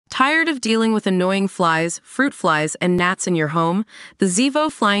Tired of dealing with annoying flies, fruit flies, and gnats in your home? The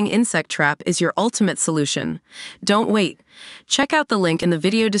Zevo Flying Insect Trap is your ultimate solution. Don't wait. Check out the link in the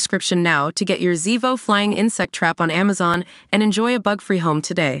video description now to get your Zevo Flying Insect Trap on Amazon and enjoy a bug-free home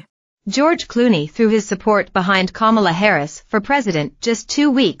today. George Clooney threw his support behind Kamala Harris for president just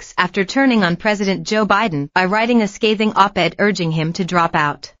 2 weeks after turning on President Joe Biden by writing a scathing op-ed urging him to drop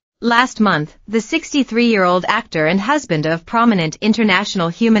out. Last month, the 63-year-old actor and husband of prominent international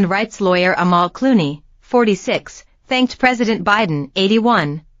human rights lawyer Amal Clooney, 46, thanked President Biden,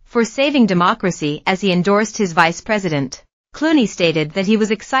 81, for saving democracy as he endorsed his vice president. Clooney stated that he was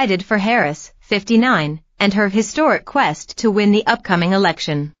excited for Harris, 59, and her historic quest to win the upcoming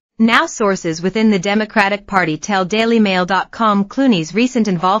election. Now sources within the Democratic Party tell DailyMail.com Clooney's recent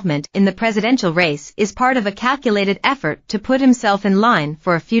involvement in the presidential race is part of a calculated effort to put himself in line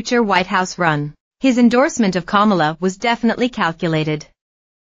for a future White House run. His endorsement of Kamala was definitely calculated.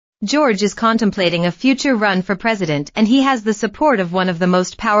 George is contemplating a future run for president and he has the support of one of the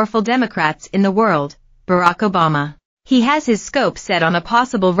most powerful Democrats in the world, Barack Obama. He has his scope set on a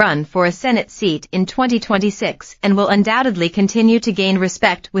possible run for a Senate seat in 2026 and will undoubtedly continue to gain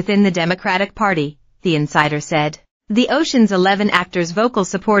respect within the Democratic Party, the insider said. The Ocean's 11 actor's vocal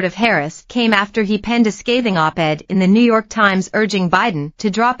support of Harris came after he penned a scathing op-ed in the New York Times urging Biden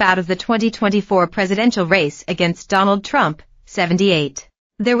to drop out of the 2024 presidential race against Donald Trump, 78.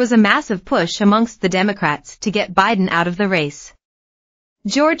 There was a massive push amongst the Democrats to get Biden out of the race.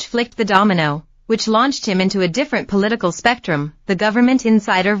 George flicked the domino, which launched him into a different political spectrum, the government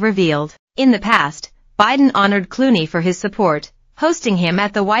insider revealed. In the past, Biden honored Clooney for his support, hosting him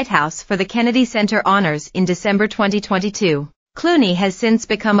at the White House for the Kennedy Center Honors in December 2022. Clooney has since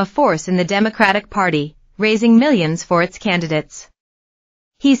become a force in the Democratic Party, raising millions for its candidates.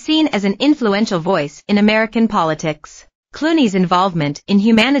 He's seen as an influential voice in American politics. Clooney's involvement in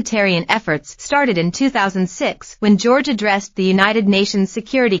humanitarian efforts started in 2006 when George addressed the United Nations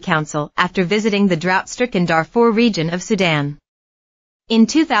Security Council after visiting the drought-stricken Darfur region of Sudan. In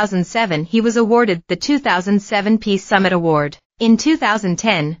 2007 he was awarded the 2007 Peace Summit Award. In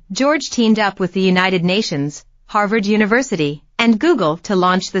 2010, George teamed up with the United Nations, Harvard University, and Google to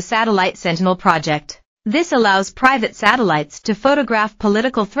launch the Satellite Sentinel project. This allows private satellites to photograph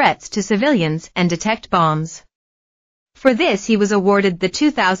political threats to civilians and detect bombs. For this he was awarded the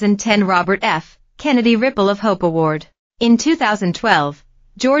 2010 Robert F. Kennedy Ripple of Hope Award. In 2012,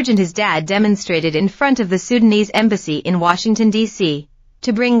 George and his dad demonstrated in front of the Sudanese embassy in Washington, D.C.,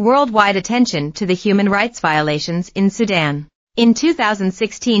 to bring worldwide attention to the human rights violations in Sudan. In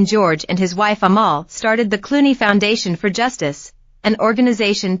 2016 George and his wife Amal started the Clooney Foundation for Justice, an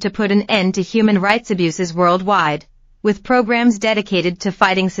organization to put an end to human rights abuses worldwide, with programs dedicated to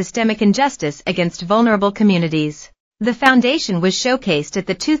fighting systemic injustice against vulnerable communities. The foundation was showcased at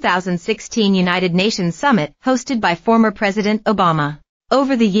the 2016 United Nations Summit hosted by former President Obama.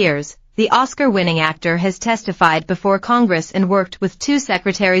 Over the years, the Oscar-winning actor has testified before Congress and worked with 2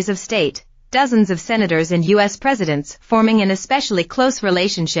 secretaries of state, dozens of senators and U.S. presidents, forming an especially close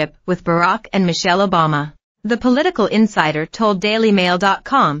relationship with Barack and Michelle Obama. The political insider told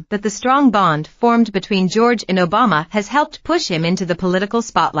DailyMail.com that the strong bond formed between George and Obama has helped push him into the political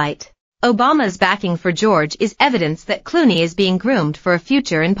spotlight. Obama's backing for George is evidence that Clooney is being groomed for a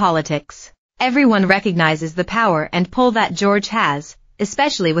future in politics. Everyone recognizes the power and pull that George has,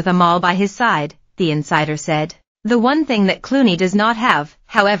 especially with Amal by his side, the insider said. The one thing that Clooney does not have,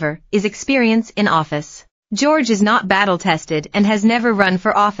 however, is experience in office. George is not battle-tested and has never run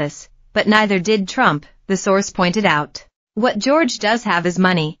for office, but neither did Trump, the source pointed out. What George does have is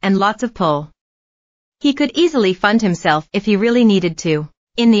money and lots of pull. He could easily fund himself if he really needed to.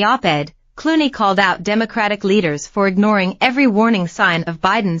 In the op-ed, Clooney called out Democratic leaders for ignoring every warning sign of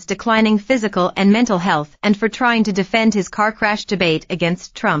Biden's declining physical and mental health and for trying to defend his car crash debate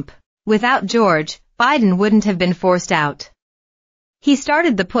against Trump. Without George, Biden wouldn't have been forced out. He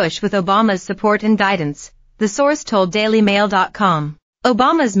started the push with Obama's support and guidance, the source told DailyMail.com.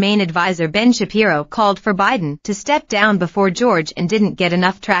 Obama's main advisor Ben Shapiro called for Biden to step down before George and didn't get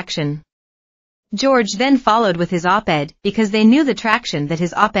enough traction. George then followed with his op-ed because they knew the traction that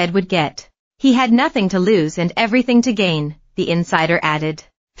his op-ed would get. He had nothing to lose and everything to gain, the insider added.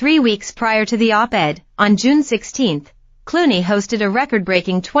 3 weeks prior to the op-ed, on June 16, Clooney hosted a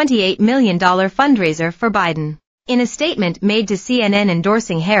record-breaking $28 million fundraiser for Biden. In a statement made to CNN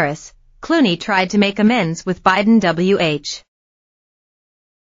endorsing Harris, Clooney tried to make amends with Biden.